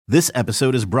This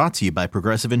episode is brought to you by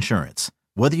Progressive Insurance.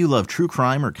 Whether you love true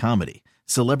crime or comedy,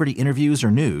 celebrity interviews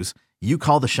or news, you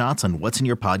call the shots on what's in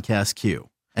your podcast queue.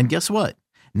 And guess what?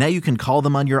 Now you can call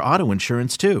them on your auto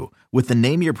insurance too with the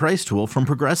Name Your Price tool from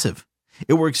Progressive.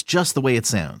 It works just the way it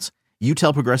sounds. You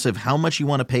tell Progressive how much you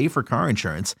want to pay for car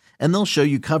insurance, and they'll show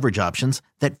you coverage options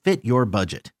that fit your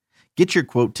budget. Get your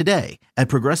quote today at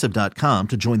Progressive.com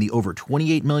to join the over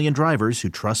 28 million drivers who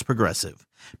trust Progressive.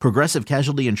 Progressive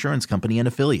Casualty Insurance Company and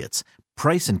Affiliates.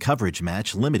 Price and coverage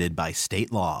match limited by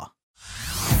state law.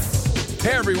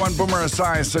 Hey everyone, Boomer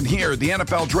Esiason here. The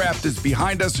NFL draft is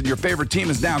behind us and your favorite team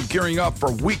is now gearing up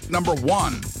for week number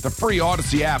 1. The free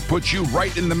Odyssey app puts you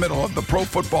right in the middle of the pro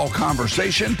football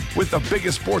conversation with the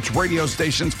biggest sports radio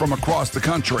stations from across the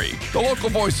country. The local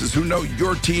voices who know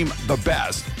your team the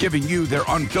best, giving you their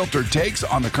unfiltered takes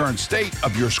on the current state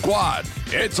of your squad.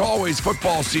 It's always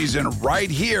football season right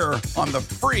here on the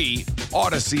free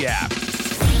Odyssey app.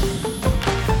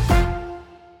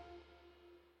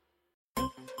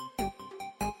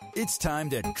 It's time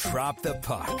to drop the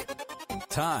puck.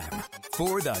 Time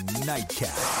for the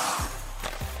Nightcap.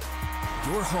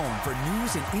 Your home for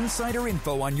news and insider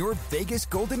info on your Vegas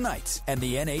Golden Knights and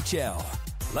the NHL.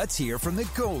 Let's hear from the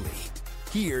goalie.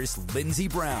 Here's Lindsey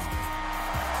Brown.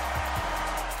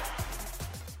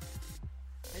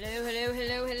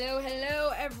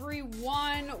 Hello,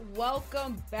 everyone.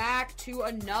 Welcome back to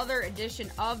another edition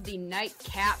of the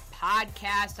Nightcap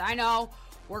Podcast. I know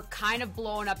we're kind of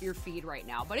blowing up your feed right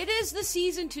now, but it is the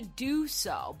season to do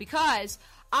so because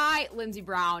I, Lindsey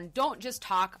Brown, don't just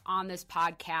talk on this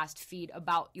podcast feed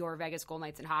about your Vegas Golden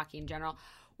Knights and hockey in general.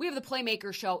 We have the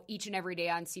Playmaker Show each and every day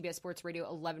on CBS Sports Radio,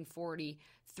 1140,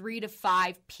 3 to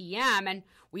 5 p.m., and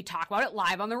we talk about it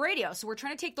live on the radio. So we're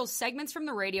trying to take those segments from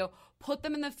the radio, put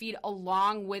them in the feed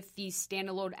along with these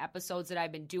standalone episodes that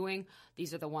I've been doing.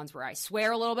 These are the ones where I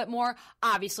swear a little bit more.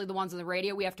 Obviously, the ones on the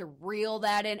radio, we have to reel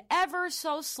that in ever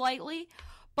so slightly.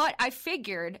 But I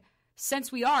figured, since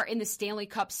we are in the Stanley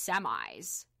Cup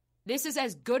semis, this is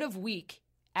as good of week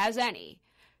as any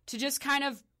to just kind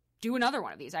of do another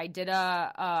one of these. I did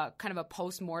a kind of a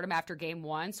post-mortem after game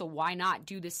 1, so why not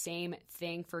do the same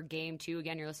thing for game 2?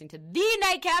 Again, you're listening to The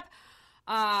Nightcap.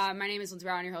 My name is Lindsey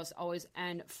Brown, your host, always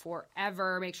and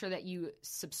forever. Make sure that you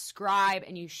subscribe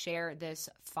and you share this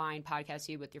fine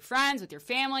podcast with your friends, with your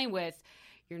family, with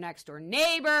your next-door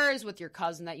neighbors, with your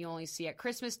cousin that you only see at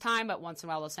Christmas time, but once in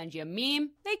a while they'll send you a meme.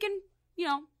 They can,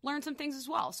 learn some things as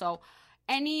well. So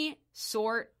any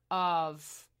sort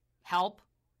of help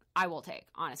I will take,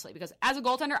 honestly, because as a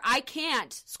goaltender, I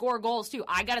can't score goals too.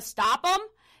 I got to stop them.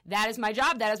 That is my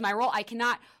job. That is my role. I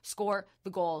cannot score the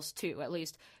goals too. At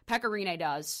least Pecorine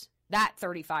does. That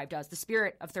 35 does. The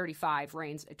spirit of 35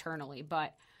 reigns eternally.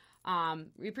 But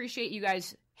we appreciate you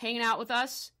guys hanging out with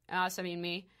us, Sammy and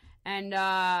me, and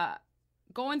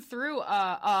going through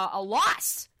a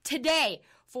loss today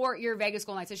for your Vegas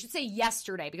Golden Knights. I should say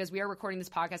yesterday, because we are recording this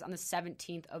podcast on the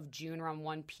 17th of June around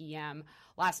 1 p.m.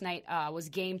 Last night was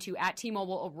Game 2 at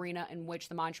T-Mobile Arena, in which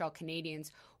the Montreal Canadiens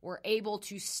were able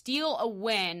to steal a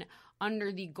win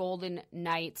under the Golden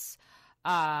Knights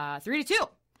 3-2.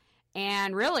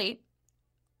 And really,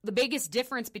 the biggest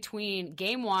difference between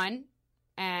Game 1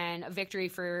 and a victory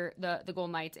for the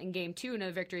Golden Knights and Game 2 and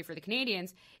a victory for the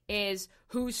Canadiens is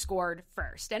who scored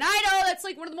first. And I know that's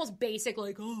like one of the most basic,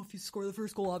 if you score the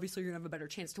first goal, obviously you're going to have a better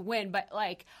chance to win. But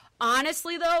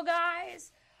honestly though,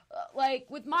 guys,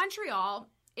 with Montreal,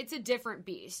 it's a different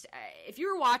beast. If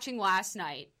you were watching last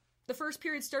night, the first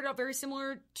period started out very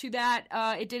similar to that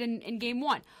it did in Game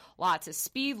 1. Lots of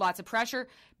speed, lots of pressure,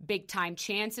 big-time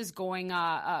chances going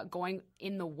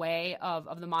in the way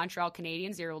of the Montreal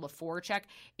Canadiens. They were able to forecheck,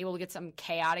 able to get some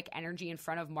chaotic energy in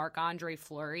front of Marc-Andre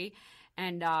Fleury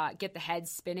and get the head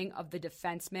spinning of the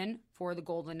defensemen for the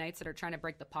Golden Knights that are trying to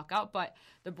break the puck out. But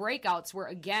the breakouts were,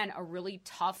 again, a really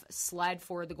tough sled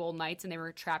for the Golden Knights, and they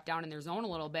were trapped down in their zone a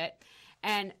little bit.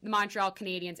 And the Montreal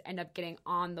Canadiens end up getting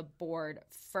on the board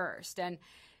first. And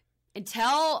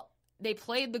until they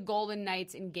played the Golden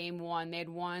Knights in Game 1, they had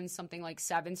won something like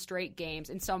 7 straight games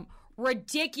and some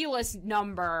ridiculous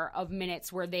number of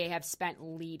minutes where they have spent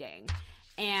leading.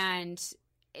 And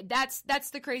that's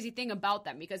the crazy thing about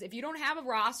them, because if you don't have a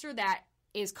roster that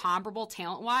is comparable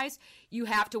talent-wise, you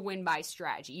have to win by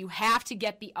strategy. You have to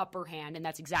get the upper hand, and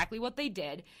that's exactly what they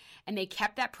did. And they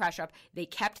kept that pressure up. They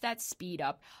kept that speed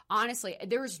up. Honestly,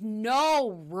 there's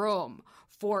no room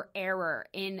for error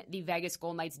in the Vegas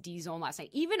Golden Knights D zone last night,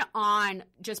 even on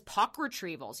just puck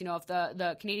retrievals. If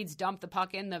the Canadiens dump the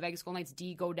puck in, the Vegas Golden Knights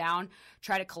D go down,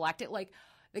 try to collect it.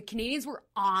 the Canadians were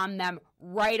on them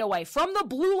right away from the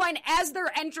blue line as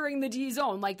they're entering the D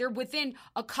zone. Like, they're within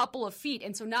a couple of feet.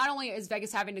 And so not only is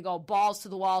Vegas having to go balls to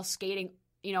the wall, skating,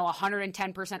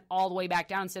 110% all the way back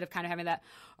down instead of kind of having that,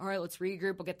 all right, let's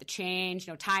regroup, we'll get the change,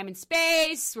 time and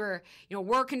space, we're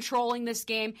controlling this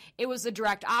game. It was the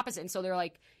direct opposite. And so they're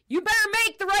like, you better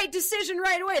make the right decision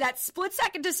right away. That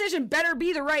split-second decision better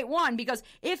be the right one, because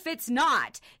if it's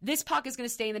not, this puck is going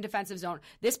to stay in the defensive zone.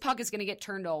 This puck is going to get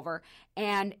turned over,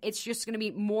 and it's just going to be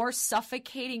more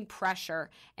suffocating pressure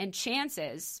and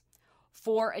chances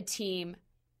for a team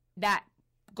that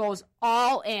goes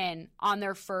all in on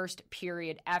their first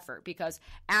period effort. Because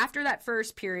after that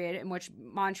first period, in which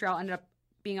Montreal ended up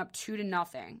being up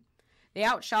 2-0, they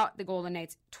outshot the Golden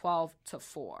Knights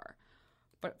 12-4.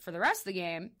 But for the rest of the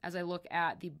game, as I look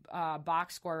at the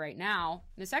box score right now,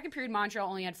 in the second period, Montreal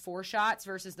only had 4 shots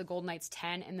versus the Golden Knights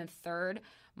 10. In the third,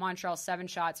 Montreal 7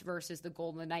 shots versus the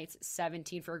Golden Knights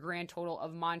 17, for a grand total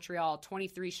of Montreal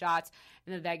 23 shots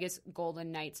and the Vegas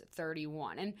Golden Knights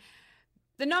 31. And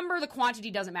the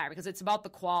quantity doesn't matter, because it's about the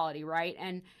quality, right?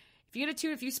 And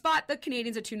if you spot the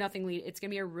Canadians a 2-0 lead, it's going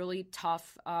to be a really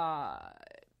tough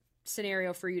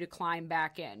scenario for you to climb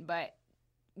back in. But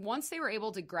once they were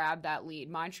able to grab that lead,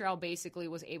 Montreal basically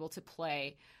was able to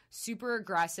play super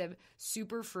aggressive,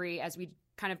 super free, as we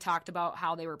kind of talked about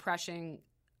how they were pressuring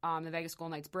the Vegas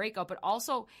Golden Knights breakout, but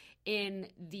also in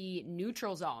the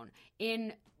neutral zone,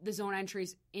 in the zone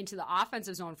entries into the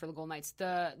offensive zone for the Golden Knights.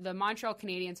 The Montreal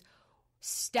Canadiens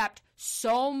stepped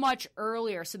so much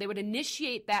earlier, so they would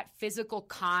initiate that physical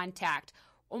contact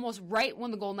almost right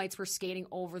when the Golden Knights were skating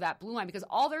over that blue line, because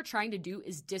all they're trying to do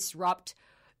is disrupt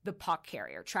the puck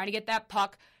carrier, trying to get that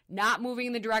puck not moving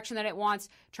in the direction that it wants,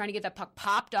 trying to get that puck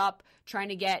popped up, trying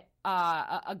to get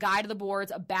a guy to the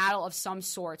boards, a battle of some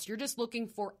sorts. You're just looking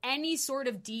for any sort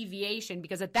of deviation,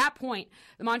 because at that point,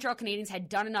 the Montreal Canadiens had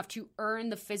done enough to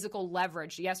earn the physical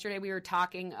leverage. Yesterday, we were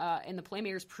talking in the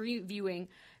Playmakers previewing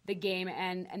the game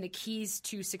and the keys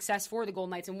to success for the Golden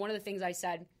Knights, and one of the things I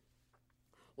said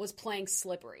was playing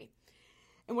slippery.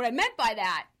 And what I meant by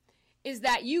that is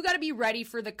that you got to be ready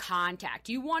for the contact.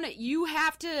 You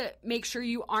have to make sure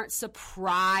you aren't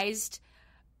surprised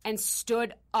and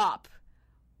stood up.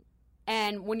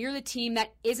 And when you're the team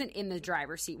that isn't in the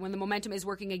driver's seat, when the momentum is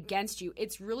working against you,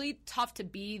 it's really tough to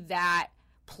be that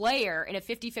player in a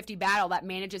 50-50 battle that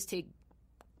manages to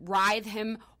writhe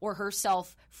him or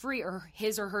herself free, or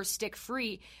his or her stick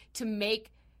free, to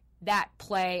make that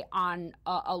play on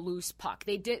a loose puck.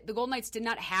 The Golden Knights did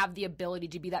not have the ability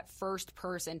to be that first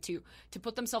person to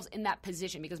put themselves in that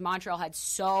position, because Montreal had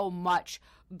so much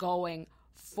going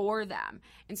for them.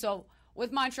 And so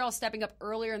with Montreal stepping up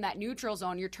earlier in that neutral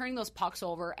zone, you're turning those pucks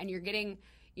over, and you're getting,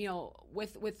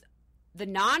 with the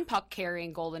non-puck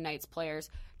carrying Golden Knights players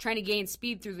trying to gain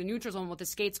speed through the neutral zone with the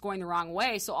skates going the wrong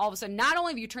way. So all of a sudden, not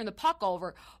only have you turned the puck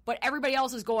over, but everybody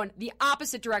else is going the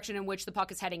opposite direction in which the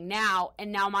puck is heading now.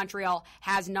 And now Montreal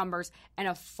has numbers and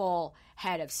a full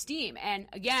head of steam. And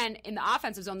again, in the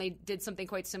offensive zone, they did something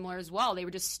quite similar as well. They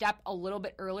would just step a little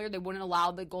bit earlier. They wouldn't allow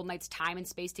the Golden Knights time and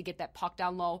space to get that puck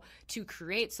down low to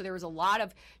create. So there was a lot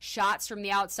of shots from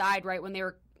the outside right when they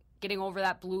were getting over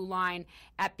that blue line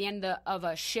at the end of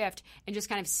a shift and just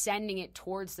kind of sending it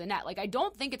towards the net. Like, I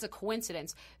don't think it's a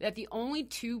coincidence that the only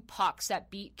 2 pucks that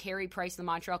beat Carey Price and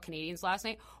the Montreal Canadiens last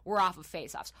night were off of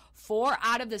faceoffs. 4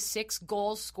 out of the 6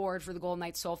 goals scored for the Golden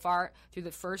Knights so far through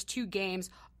the first 2 games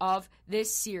of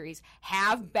this series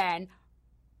have been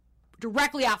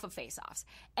directly off of faceoffs.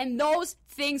 And those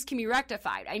things can be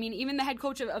rectified. I mean, even the head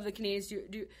coach of the Canadiens,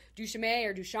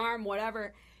 Ducharme,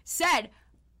 whatever, said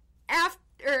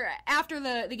after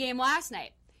the game last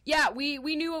night, yeah, we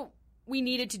knew what we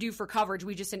needed to do for coverage.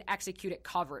 We just didn't execute it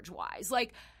coverage-wise.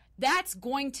 Like, that's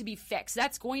going to be fixed.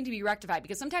 That's going to be rectified,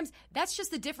 because sometimes that's just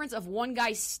the difference of one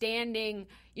guy standing,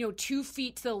 2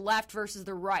 feet to the left versus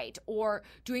the right, or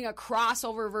doing a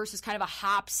crossover versus kind of a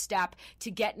hop step to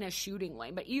get in a shooting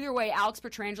lane. But either way, Alex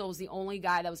Pietrangelo was the only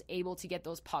guy that was able to get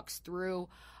those pucks through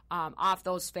off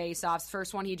those face-offs.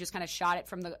 First one, he just kind of shot it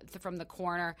from the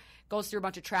corner, goes through a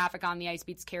bunch of traffic on the ice,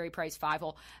 beats Carey Price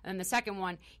 5-hole. And then the second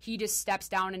one, he just steps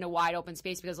down into wide open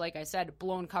space because, like I said,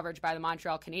 blown coverage by the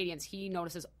Montreal Canadiens. He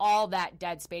notices all that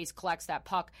dead space, collects that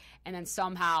puck, and then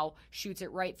somehow shoots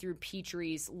it right through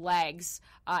Petrie's legs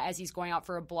as he's going out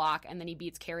for a block, and then he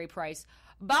beats Carey Price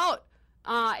about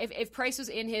if Price was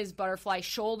in his butterfly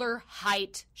shoulder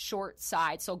height, short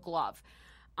side, so glove.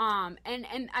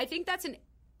 And I think that's an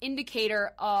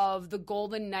indicator of the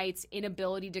Golden Knights'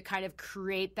 inability to kind of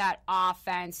create that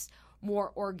offense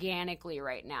more organically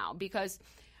right now, because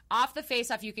off the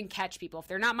faceoff, you can catch people. If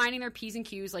they're not minding their P's and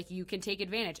Q's, like, you can take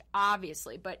advantage,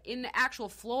 obviously. But in the actual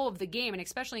flow of the game, and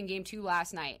especially in Game 2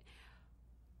 last night,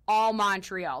 all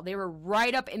Montreal. They were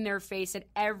right up in their face at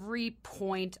every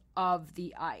point of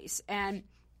the ice. And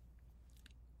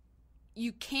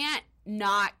you can't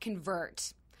not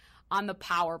convert on the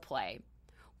power play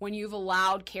when you've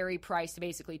allowed Carey Price to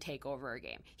basically take over a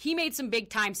game. He made some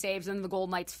big-time saves, and the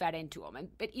Golden Knights fed into him.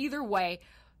 But either way,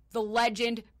 the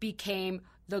legend became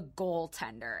the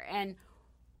goaltender. And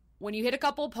when you hit a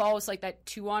couple posts, like that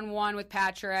 2-on-1 with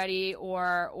Pacioretty,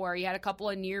 or you had a couple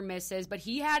of near misses, but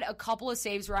he had a couple of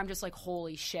saves where I'm just like,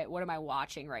 holy shit, what am I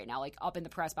watching right now? Like, up in the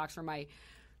press box from my,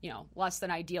 less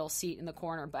than ideal seat in the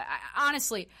corner. But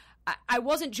honestly, I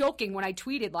wasn't joking when I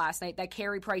tweeted last night that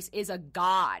Carey Price is a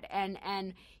god,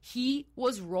 and he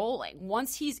was rolling.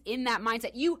 Once he's in that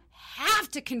mindset, you have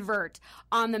to convert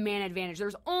on the man advantage.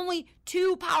 There's only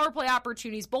 2 power play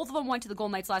opportunities. Both of them went to the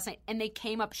Golden Knights last night, and they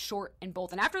came up short in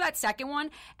both. And after that second one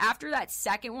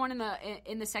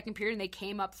in the second period, and they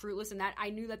came up fruitless in that, I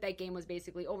knew that game was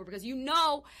basically over, because you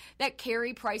know that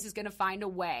Carey Price is going to find a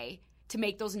way to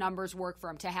make those numbers work for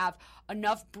him, to have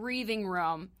enough breathing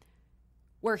room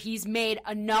where he's made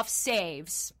enough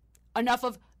saves, enough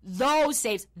of those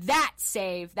saves, that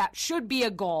save, that should be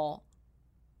a goal,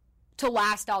 to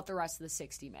last out the rest of the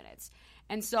 60 minutes.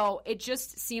 And so it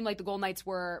just seemed like the Golden Knights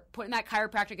were putting that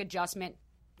chiropractic adjustment,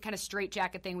 kind of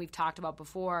straitjacket thing we've talked about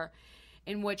before,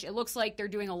 in which it looks like they're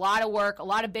doing a lot of work, a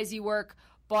lot of busy work,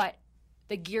 but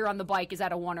the gear on the bike is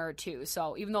at a 1 or a 2.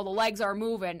 So even though the legs are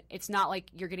moving, it's not like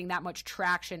you're getting that much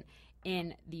traction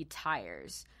in the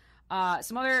tires.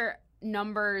 Some other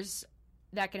numbers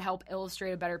that could help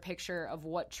illustrate a better picture of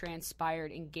what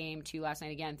transpired in Game 2 last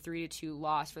night. Again, 3-2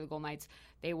 loss for the Golden Knights.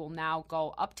 They will now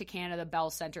go up to Canada, Bell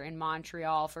Center in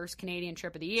Montreal, first Canadian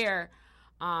trip of the year,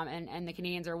 and the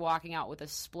Canadians are walking out with a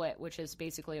split, which is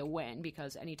basically a win,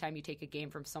 because anytime you take a game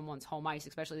from someone's home ice,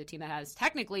 especially the team that has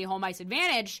technically home ice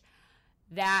advantage,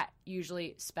 that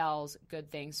usually spells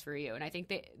good things for you. And I think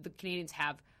the Canadians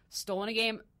have stolen a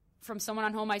game from someone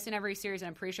on home ice in every series, and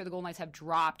I'm pretty sure the Golden Knights have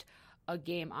dropped a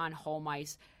game on home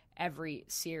ice every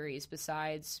series,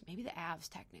 besides maybe the Avs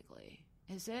technically.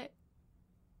 Is it?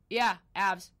 Yeah,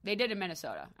 Avs. They did in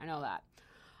Minnesota. I know that.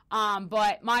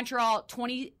 But Montreal,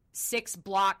 26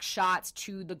 block shots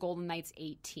to the Golden Knights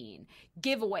 18.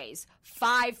 Giveaways,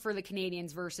 5 for the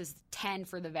Canadians versus 10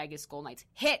 for the Vegas Golden Knights.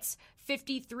 Hits,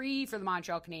 53 for the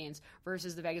Montreal Canadiens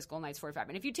versus the Vegas Golden Knights 45.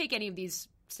 And if you take any of these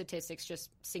statistics just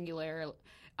singularly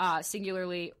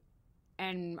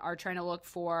and are trying to look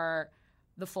for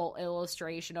the full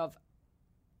illustration of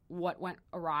what went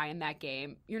awry in that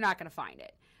game, you're not going to find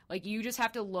it. Like, you just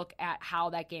have to look at how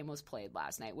that game was played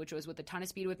last night, which was with a ton of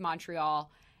speed with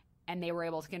Montreal, and they were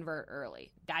able to convert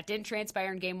early. That didn't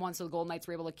transpire in Game 1, so the Golden Knights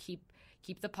were able to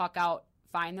keep the puck out,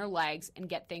 find their legs, and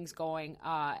get things going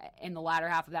in the latter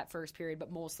half of that first period,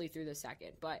 but mostly through the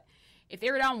second. But if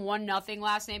they were down 1-0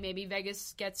 last night, maybe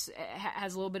Vegas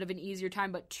has a little bit of an easier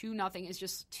time, but 2-0 is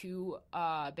just too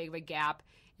big of a gap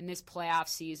in this playoff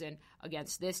season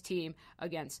against this team,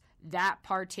 against that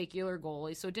particular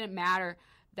goalie. So it didn't matter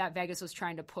that Vegas was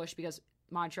trying to push, because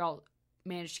Montreal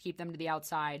managed to keep them to the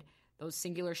outside. Those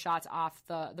singular shots off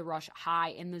the rush high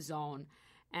in the zone.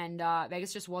 And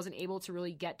Vegas just wasn't able to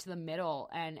really get to the middle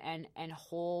and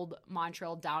hold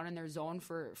Montreal down in their zone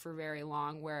for very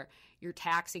long, where you're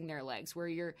taxing their legs, where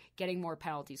you're getting more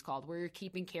penalties called, where you're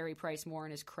keeping Carey Price more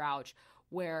in his crouch,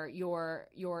 where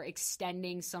you're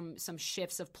extending some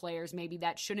shifts of players maybe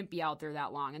that shouldn't be out there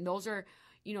that long. And those are,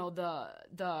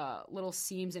 the little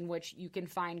seams in which you can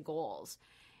find goals.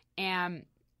 And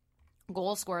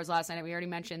goal scorers last night, we already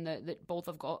mentioned that both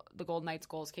of the Golden Knights'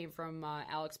 goals came from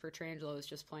Alex Pietrangelo, who's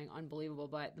just playing unbelievable.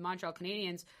 But the Montreal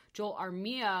Canadiens, Joel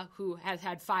Armia, who has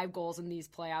had 5 goals in these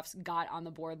playoffs, got on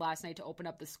the board last night to open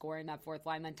up the score in that fourth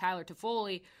line. Then Tyler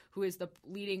Toffoli, who is the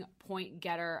leading point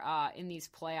getter in these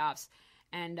playoffs,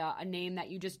 and a name that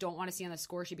you just don't want to see on the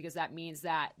score sheet, because that means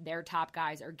that their top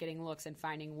guys are getting looks and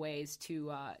finding ways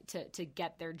to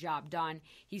get their job done.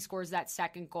 He scores that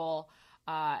second goal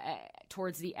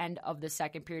towards the end of the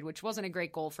second period, which wasn't a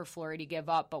great goal for Fleury to give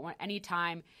up. But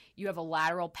anytime you have a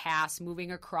lateral pass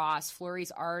moving across,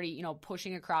 Fleury's already,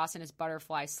 pushing across in his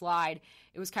butterfly slide.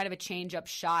 It was kind of a change-up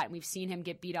shot, and we've seen him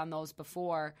get beat on those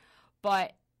before.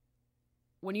 But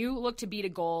when you look to beat a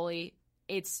goalie,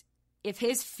 it's if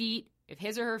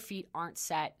his or her feet aren't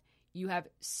set, you have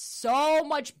so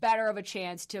much better of a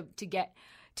chance to get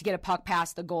a puck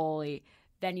past the goalie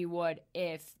than you would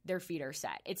if their feet are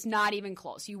set. It's not even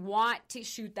close. You want to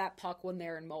shoot that puck when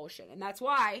they're in motion. And that's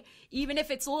why, even if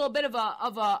it's a little bit of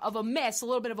a miss, a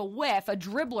little bit of a whiff, a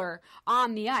dribbler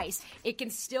on the ice, it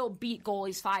can still beat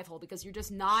goalie's 5-hole because you're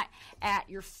just not at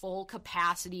your full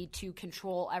capacity to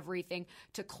control everything,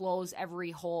 to close every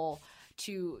hole,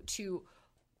 to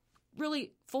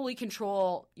really fully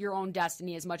control your own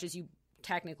destiny as much as you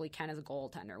technically can as a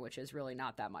goaltender, which is really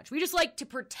not that much. We just like to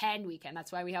pretend we can.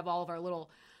 That's why we have all of our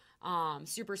little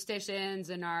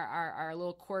superstitions and our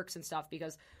little quirks and stuff,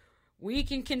 because we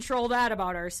can control that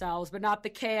about ourselves, but not the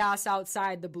chaos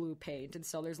outside the blue paint. And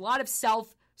so there's a lot of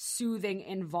self-soothing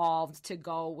involved to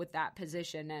go with that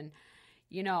position. And,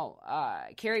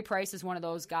 Carey Price is one of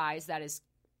those guys that is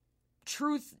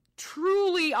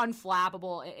truly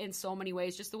unflappable in so many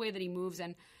ways, just the way that he moves.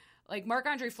 And like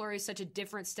Marc-Andre Fleury is such a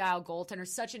different style goaltender,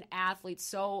 such an athlete,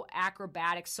 so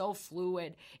acrobatic, so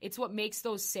fluid. It's what makes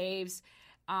those saves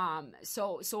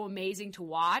so amazing to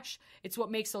watch. It's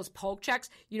what makes those poke checks,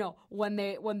 when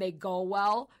they go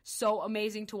well, so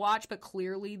amazing to watch. But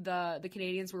clearly the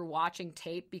Canadians were watching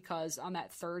tape, because on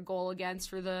that third goal against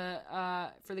for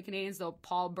the Canadians, the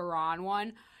Paul Baron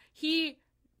one, he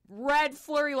read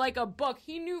Fleury like a book.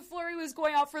 He knew Fleury was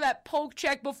going out for that poke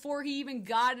check before he even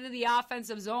got into the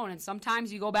offensive zone. And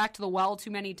sometimes you go back to the well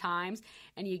too many times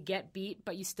and you get beat,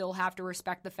 but you still have to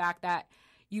respect the fact that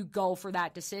you go for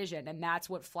that decision. And that's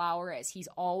what Flower is. He's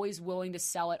always willing to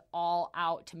sell it all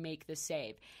out to make the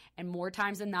save. And more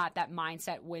times than not, that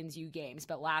mindset wins you games.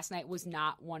 But last night was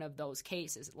not one of those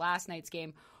cases. Last night's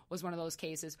game was one of those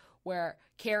cases where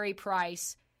Carey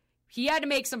Price, he had to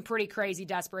make some pretty crazy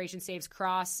desperation saves,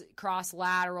 cross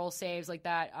lateral saves like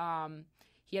that.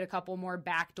 He had a couple more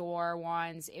backdoor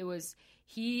ones. It's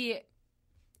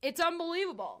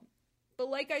unbelievable. But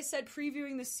like I said,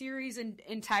 previewing the series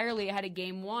entirely ahead of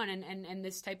game one, and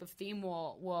this type of theme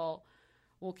will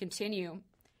continue.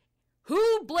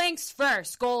 Who blinks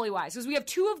first, goalie-wise? Because we have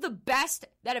two of the best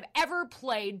that have ever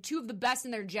played, two of the best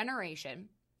in their generation,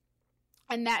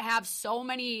 and that have so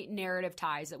many narrative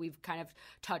ties that we've kind of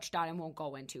touched on and won't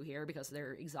go into here because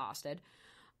they're exhausted.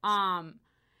 And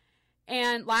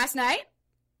last night,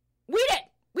 we did.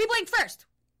 We blinked first.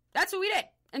 That's what we did.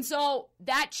 And so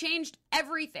that changed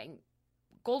everything.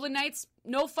 Golden Knights,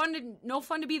 no fun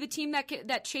to be the team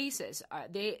that chases.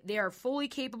 They are fully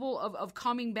capable of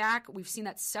coming back. We've seen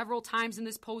that several times in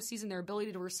this postseason. Their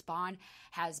ability to respond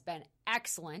has been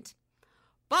excellent.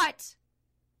 But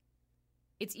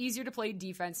it's easier to play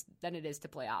defense than it is to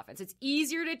play offense. It's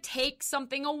easier to take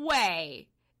something away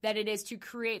than it is to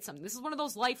create something. This is one of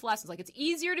those life lessons. Like, it's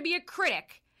easier to be a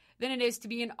critic than it is to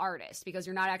be an artist, because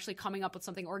you're not actually coming up with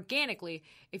something organically.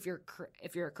 If you're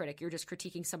a critic, you're just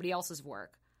critiquing somebody else's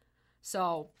work.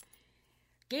 So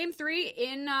game 3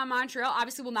 in Montreal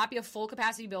obviously will not be a full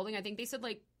capacity building. I think they said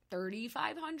like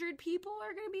 3,500 people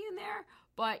are going to be in there,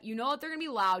 but you know that they're going to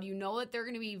be loud. You know that they're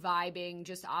going to be vibing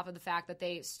just off of the fact that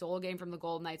they stole a game from the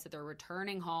Golden Knights, that they're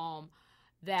returning home,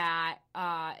 that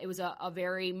it was a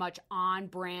very much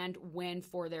on-brand win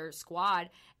for their squad.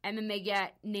 And then they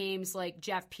get names like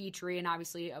Jeff Petrie, and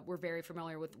obviously we're very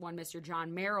familiar with one Mr.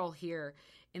 John Merrill here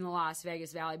in the Las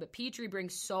Vegas Valley. But Petrie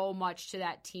brings so much to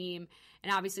that team,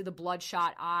 and obviously the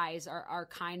bloodshot eyes are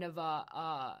kind of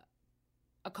a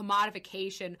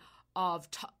commodification of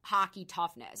hockey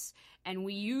toughness. And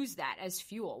we use that as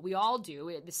fuel. We all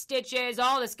do. The stitches,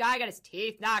 this guy got his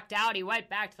teeth knocked out. He went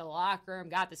back to the locker room,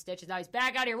 got the stitches. Now he's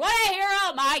back out here. What a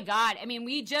hero! My God. I mean,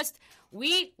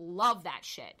 we love that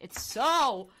shit. It's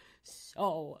so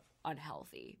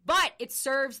unhealthy. But it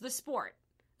serves the sport.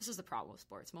 This is the problem with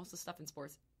sports. Most of the stuff in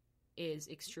sports is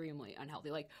extremely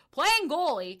unhealthy. Like, playing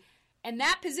goalie and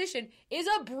that position is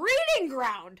a breeding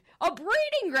ground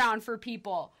for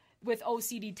people with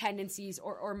OCD tendencies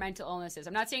or mental illnesses.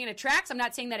 I'm not saying it attracts, I'm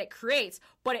not saying that it creates,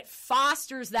 but it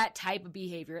fosters that type of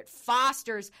behavior. It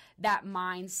fosters that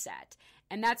mindset.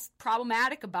 And that's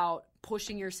problematic about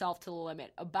pushing yourself to the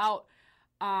limit, about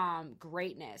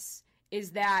greatness,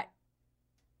 is that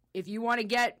if you want to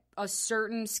get a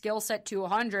certain skill set to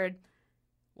 100,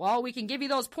 well, we can give you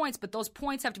those points, but those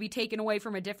points have to be taken away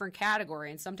from a different category.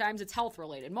 And sometimes it's health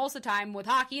related. Most of the time with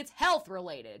hockey, it's health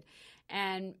related.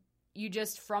 And you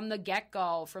just, from the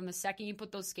get-go, from the second you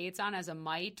put those skates on as a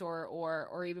mite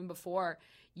or even before,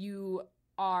 you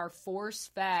are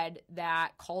force-fed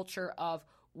that culture of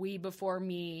we before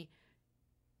me,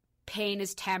 pain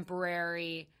is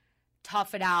temporary,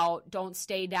 tough it out, don't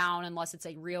stay down unless it's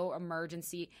a real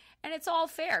emergency. And it's all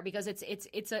fair because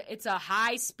it's a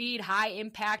high-speed,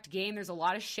 high-impact game. There's a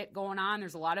lot of shit going on.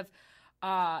 There's a lot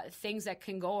of things that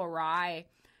can go awry.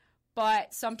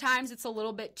 But sometimes it's a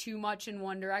little bit too much in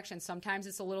one direction. Sometimes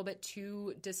it's a little bit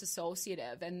too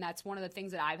disassociative. And that's one of the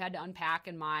things that I've had to unpack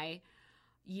in my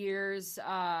years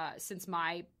since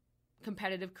my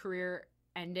competitive career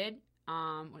ended.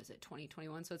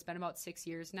 2021? So it's been about 6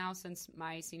 years now since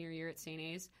my senior year at St.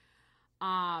 A's.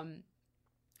 And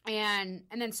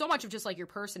then so much of just like your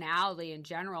personality in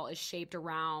general is shaped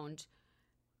around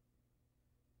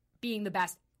being the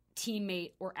best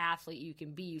teammate or athlete you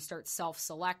can be. You start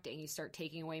self-selecting. You start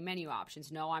taking away menu options.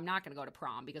 No, I'm not going to go to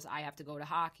prom because I have to go to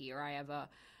hockey, or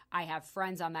I have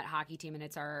friends on that hockey team and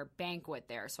it's our banquet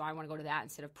there, so I want to go to that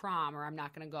instead of prom. Or I'm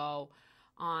not going to go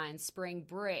on spring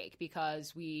break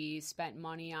because we spent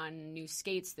money on new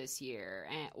skates this year,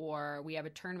 or we have a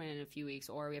tournament in a few weeks,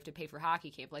 or we have to pay for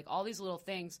hockey camp. Like all these little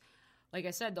things, like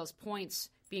I said, those points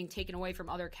being taken away from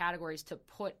other categories to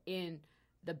put in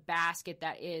the basket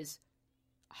that is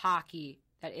hockey,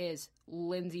 that is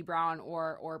Lindsey Brown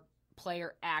or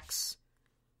player X,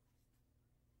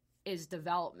 is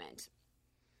development.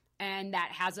 And that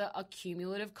has a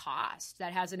cumulative cost.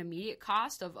 That has an immediate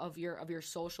cost of your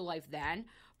social life then,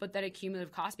 but then a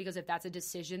cumulative cost, because if that's a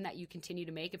decision that you continue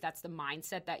to make, if that's the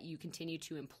mindset that you continue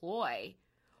to employ,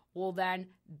 well, then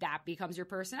that becomes your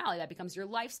personality. That becomes your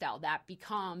lifestyle. That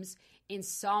becomes, in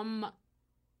some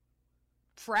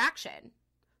fraction,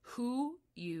 who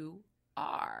you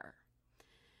are.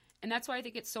 And that's why I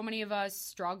think so many of us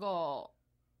struggle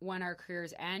when our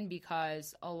careers end,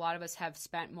 because a lot of us have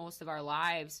spent most of our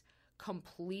lives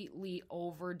completely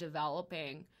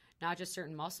overdeveloping not just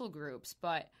certain muscle groups,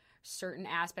 but certain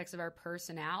aspects of our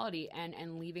personality,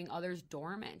 and leaving others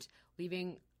dormant,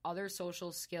 leaving other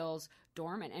social skills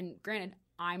dormant. And granted,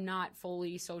 I'm not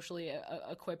fully socially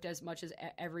equipped as much as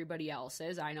everybody else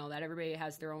is. I know that everybody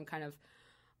has their own kind of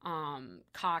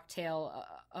cocktail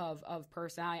of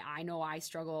personality. I know I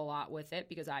struggle a lot with it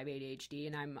because I have ADHD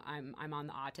and I'm on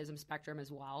the autism spectrum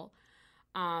as well.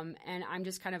 And I'm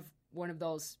just kind of one of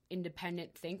those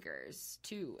independent thinkers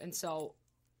too. And so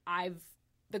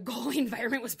the goalie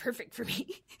environment was perfect for me.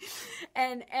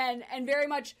 and very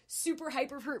much super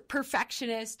hyper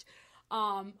perfectionist,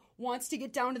 wants to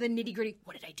get down to the nitty gritty.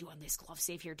 What did I do on this glove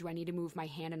save here? Do I need to move my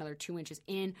hand another 2 inches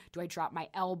in? Do I drop my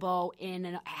elbow in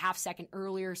a half second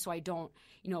earlier so I don't,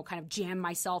 kind of jam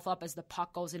myself up as the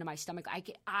puck goes into my stomach?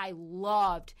 I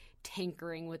loved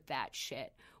tinkering with that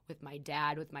shit, with my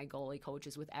dad, with my goalie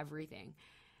coaches, with everything.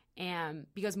 And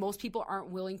because most people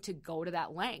aren't willing to go to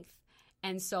that length.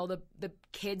 And so the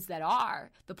kids that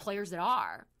are, the players that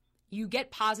are, you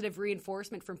get positive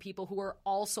reinforcement from people who are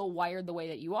also wired the way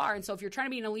that you are. And so if you're trying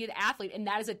to be an elite athlete and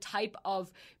that is a type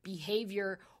of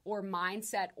behavior or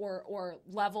mindset or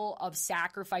level of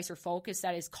sacrifice or focus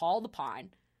that is called upon,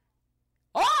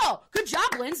 oh, good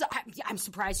job, Linz. I'm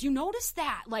surprised you noticed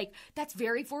that. Like, that's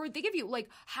very forward thinking of you. Like,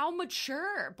 how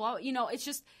mature.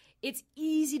 It's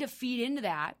easy to feed into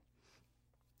that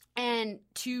and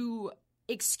to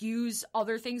excuse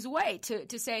other things away,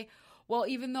 to say, well,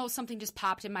 even though something just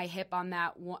popped in my hip on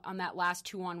that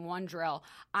last 2-on-1 drill,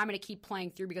 I'm going to keep playing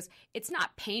through because it's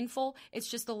not painful. It's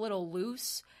just a little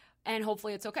loose, and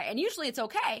hopefully it's okay. And usually it's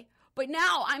okay. But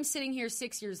now I'm sitting here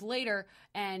 6 years later,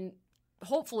 and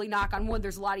hopefully, knock on wood,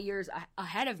 there's a lot of years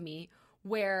ahead of me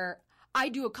where I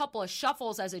do a couple of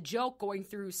shuffles as a joke going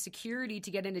through security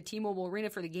to get into T-Mobile Arena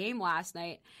for the game last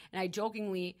night, and I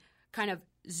jokingly kind of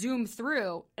zoom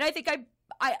through, and I think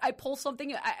I pull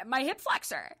something, my hip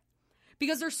flexor,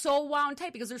 because they're so wound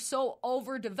tight, because they're so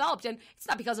overdeveloped. And it's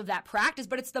not because of that practice,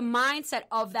 but it's the mindset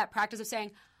of that practice of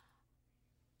saying,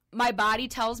 my body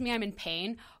tells me I'm in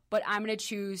pain, but I'm going to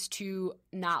choose to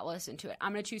not listen to it.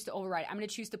 I'm going to choose to override it. I'm going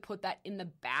to choose to put that in the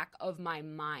back of my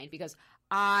mind because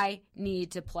I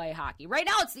need to play hockey. Right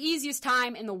now, it's the easiest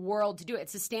time in the world to do it.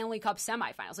 It's the Stanley Cup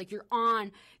semifinals. Like, you're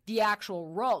on the actual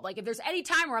road. Like, if there's any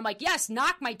time where I'm like, yes,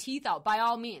 knock my teeth out by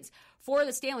all means for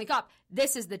the Stanley Cup,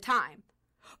 this is the time.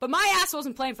 But my ass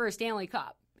wasn't playing for a Stanley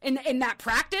Cup in that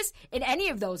practice, in any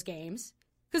of those games,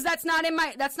 because that's not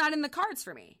in the cards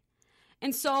for me.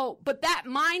 And so, but that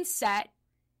mindset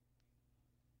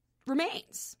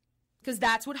remains, because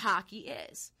that's what hockey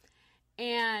is.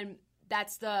 And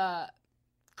that's the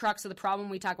crux of the problem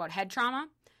when we talk about head trauma.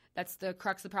 That's the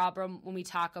crux of the problem when we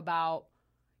talk about,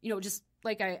 just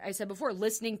like I said before,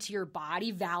 listening to your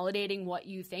body, validating what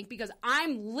you think, because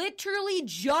I'm literally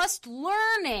just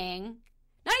learning,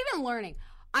 not even learning,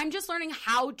 I'm just learning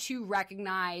how to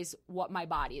recognize what my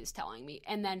body is telling me.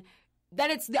 And then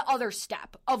it's the other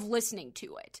step of listening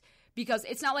to it, because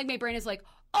it's not like my brain is like,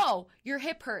 oh, your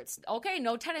hip hurts. Okay,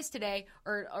 no tennis today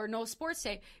or no sports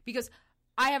today, because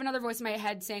I have another voice in my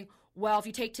head saying, well, if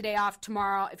you take today off,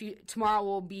 tomorrow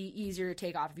will be easier to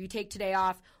take off. If you take today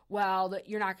off, well,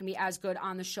 you're not going to be as good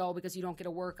on the show because you don't get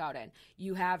a workout in.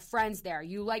 You have friends there.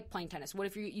 You like playing tennis. What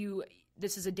if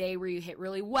this is a day where you hit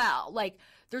really well? Like,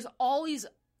 there's all these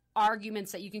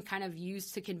arguments that you can kind of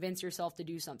use to convince yourself to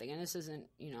do something. And this isn't,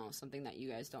 something that you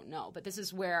guys don't know, but this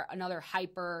is where another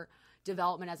hyper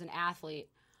development as an athlete,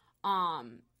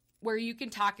 where you can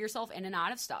talk yourself in and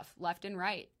out of stuff left and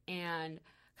right and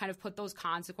kind of put those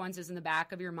consequences in the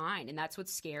back of your mind. And that's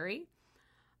what's scary.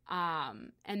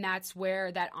 And that's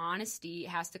where that honesty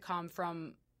has to come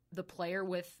from the player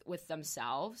with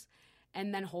themselves.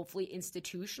 And then hopefully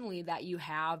institutionally that you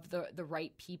have the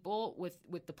right people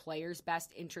with the player's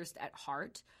best interest at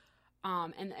heart,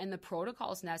 and the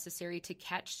protocols necessary to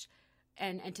catch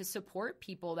and to support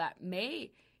people that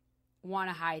may want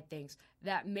to hide things,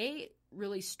 that may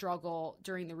really struggle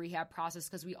during the rehab process,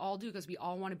 because we all do, because we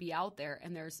all want to be out there.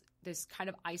 And there's this kind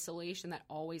of isolation that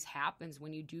always happens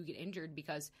when you do get injured,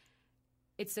 because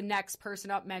it's the next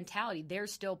person up mentality. They're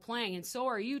still playing, and so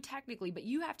are you technically, but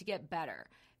you have to get better.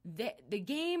 The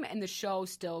game and the show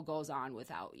still goes on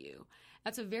without you.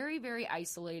 That's a very, very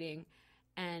isolating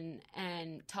and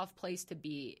tough place to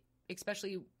be,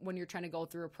 especially when you're trying to go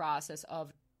through a process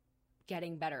of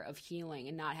getting better, of healing,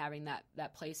 and not having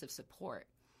that place of support.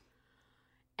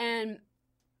 And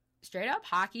straight up,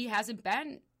 hockey hasn't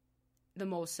been the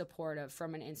most supportive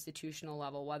from an institutional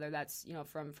level, whether that's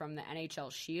from the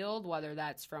NHL Shield, whether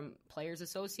that's from players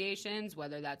associations,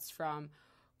 whether that's from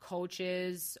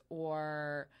coaches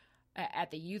or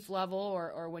at the youth level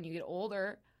or when you get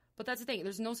older. But that's the thing.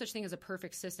 There's no such thing as a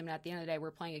perfect system. And at the end of the day, we're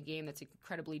playing a game that's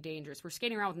incredibly dangerous. We're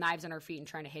skating around with knives on our feet and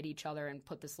trying to hit each other and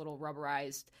put this little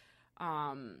rubberized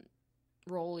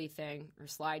rolly thing or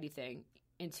slidey thing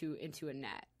into a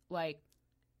net. Like,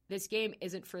 this game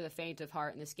isn't for the faint of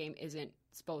heart, and this game isn't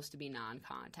supposed to be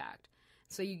non-contact.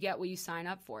 So you get what you sign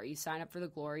up for. You sign up for the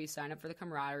glory. You sign up for the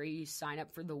camaraderie. You sign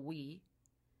up for the we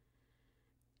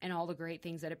and all the great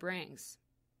things that it brings.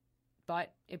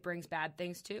 But it brings bad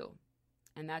things too.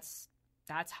 And that's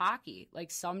hockey.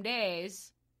 Like, some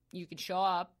days you could show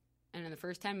up and in the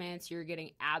first 10 minutes you're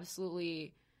getting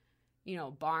absolutely,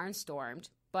 barnstormed,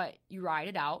 but you ride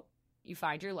it out, you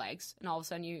find your legs, and all of a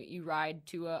sudden you ride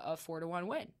to a 4-1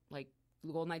 win, like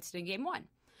the Golden Knights did in Game 1.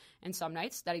 And some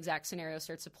nights that exact scenario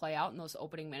starts to play out in those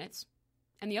opening minutes,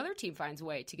 and the other team finds a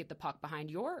way to get the puck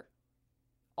behind your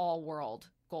all-world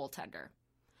goaltender.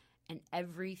 And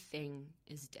everything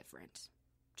is different.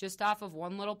 Just off of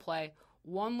one little play,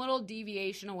 one little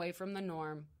deviation away from the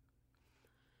norm.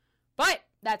 But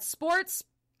that's sports.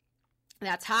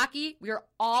 That's hockey. We are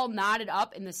all knotted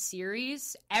up in the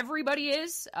series. Everybody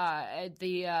is.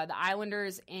 The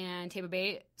Islanders and Tampa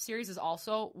Bay series is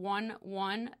also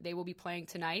 1-1. They will be playing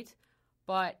tonight.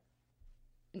 But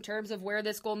in terms of where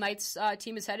this Golden Knights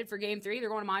team is headed for Game 3, they're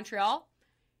going to Montreal.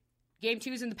 Game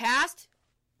 2's in the past.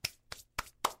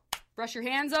 Brush your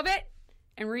hands of it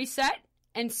and reset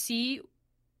and see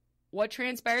what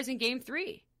transpires in Game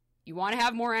 3. You want to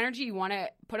have more energy. You want to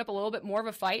put up a little bit more of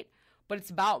a fight. But it's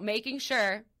about making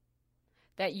sure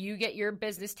that you get your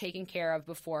business taken care of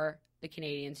before the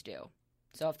Canadians do.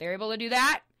 So if they're able to do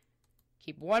that,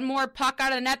 keep one more puck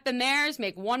out of the net than theirs,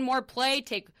 make one more play,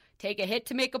 take a hit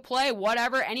to make a play,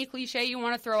 whatever, any cliche you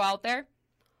want to throw out there,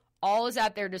 all is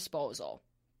at their disposal.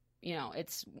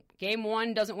 It's Game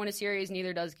 1 doesn't win a series,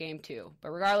 neither does Game 2.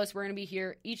 But regardless, we're going to be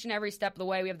here each and every step of the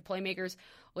way. We have the Playmakers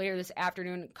later this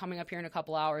afternoon coming up here in a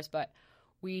couple hours, but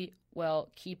we will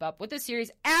keep up with this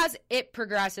series as it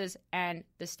progresses and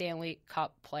the Stanley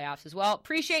Cup playoffs as well.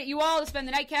 Appreciate you all. This has been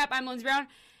the Nightcap. I'm Lindsey Brown,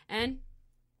 and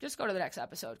just go to the next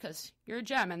episode because you're a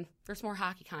gem and there's more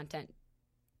hockey content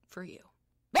for you.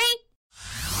 Bye!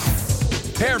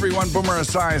 Hey everyone, Boomer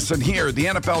Esiason here. The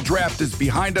NFL Draft is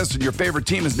behind us and your favorite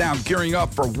team is now gearing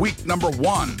up for week number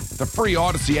 1. The free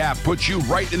Odyssey app puts you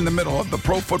right in the middle of the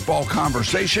pro football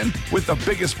conversation with the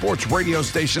biggest sports radio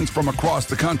stations from across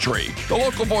the country. The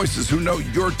local voices who know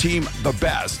your team the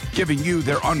best, giving you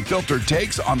their unfiltered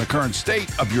takes on the current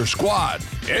state of your squad.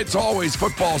 It's always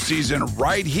football season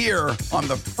right here on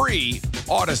the free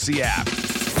Odyssey app.